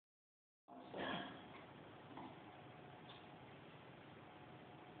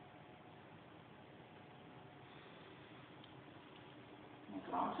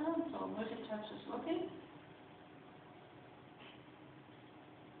launcher, so multi-touch is working.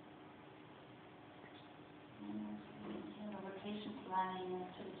 Vacation planning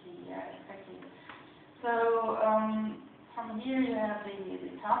activity, yeah, exactly. So from here you have the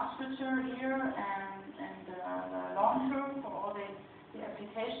task switcher here and the launcher for all the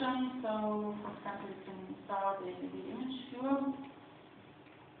applications. So for example, you can start the image viewer.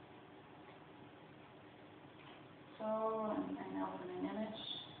 So and open an image.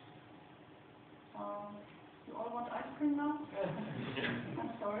 So you all want ice cream now? I'm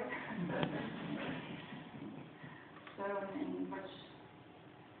sorry. So in which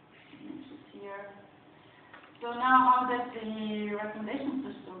images here. So now how does the recommendation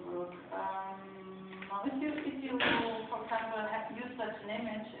system work? Now if you for example have used such an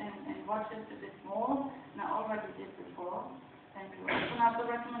image and watched it a bit more, and I already did before, then you open up the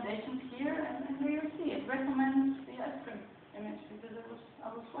recommendations here and here you see it recommends the ice cream image because I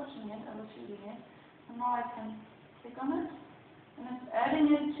was watching it, I was using it, and now I can click on it and it's adding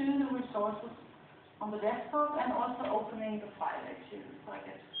it to the resources on the desktop and also opening the file actually, so I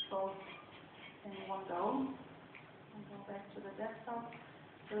get both in one go. And go back to the desktop.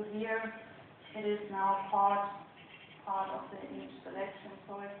 So here it is now part of the image selection,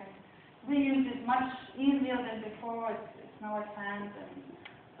 so I can reuse it much easier than before. It's now at hand, and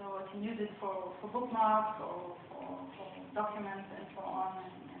so I can use it for bookmarks or for documents and so on,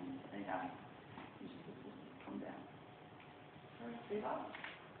 and yeah, use the system from there. So let's see that.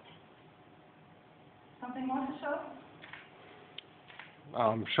 Something more to show?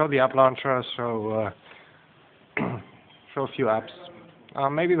 Show the app launcher, show a few apps.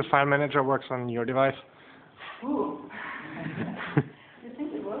 Maybe the file manager works on your device. Ooh. You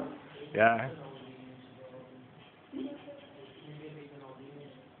think it works? Yeah.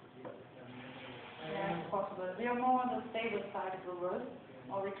 Yeah, it's possible. We are more on the stable side of the world,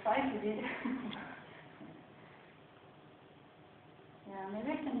 or we try to be. Yeah,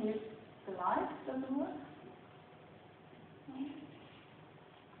 maybe I can use the light. Does it work?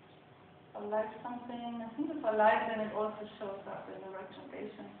 If I like something, I think if I like, then it also shows up in the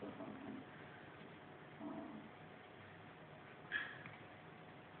recommendations or something.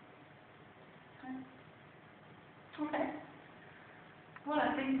 Okay. Well,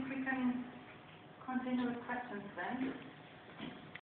 I think we can continue with questions then.